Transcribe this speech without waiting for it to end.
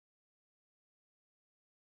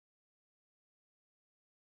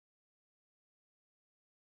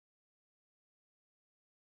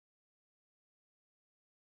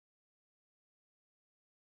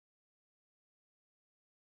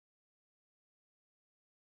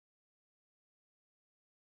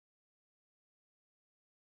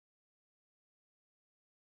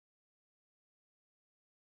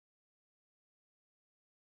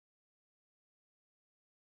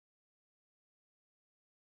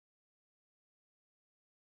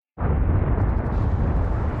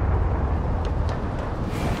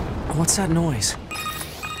What's that noise?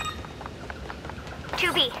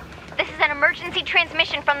 2B, this is an emergency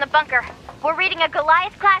transmission from the bunker. We're reading a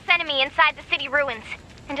Goliath-class enemy inside the city ruins.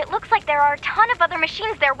 And it looks like there are a ton of other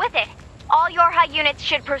machines there with it. All Yorha units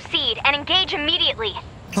should proceed and engage immediately.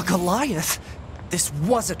 A Goliath? This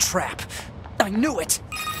was a trap. I knew it!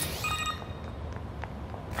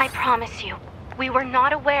 I promise you, we were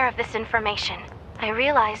not aware of this information. I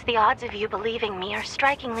realize the odds of you believing me are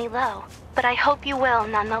strikingly low, but I hope you will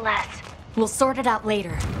nonetheless. We'll sort it out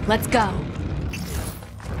later. Let's go.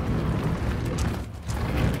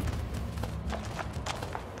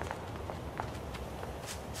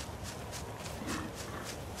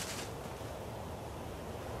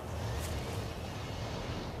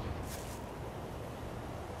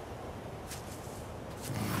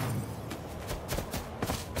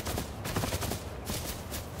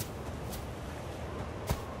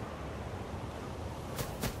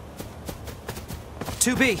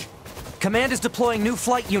 "2B, Command is deploying new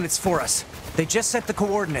flight units for us. They just set the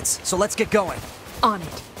coordinates, so let's get going." On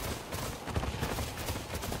it.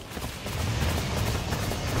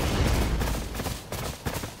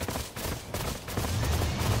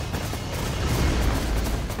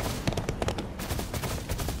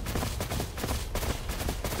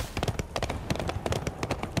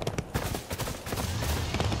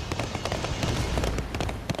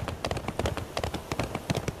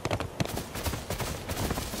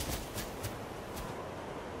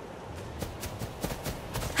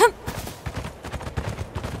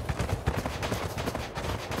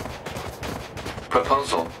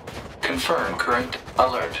 Proposal. Confirm current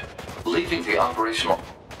alert. Leaving the operational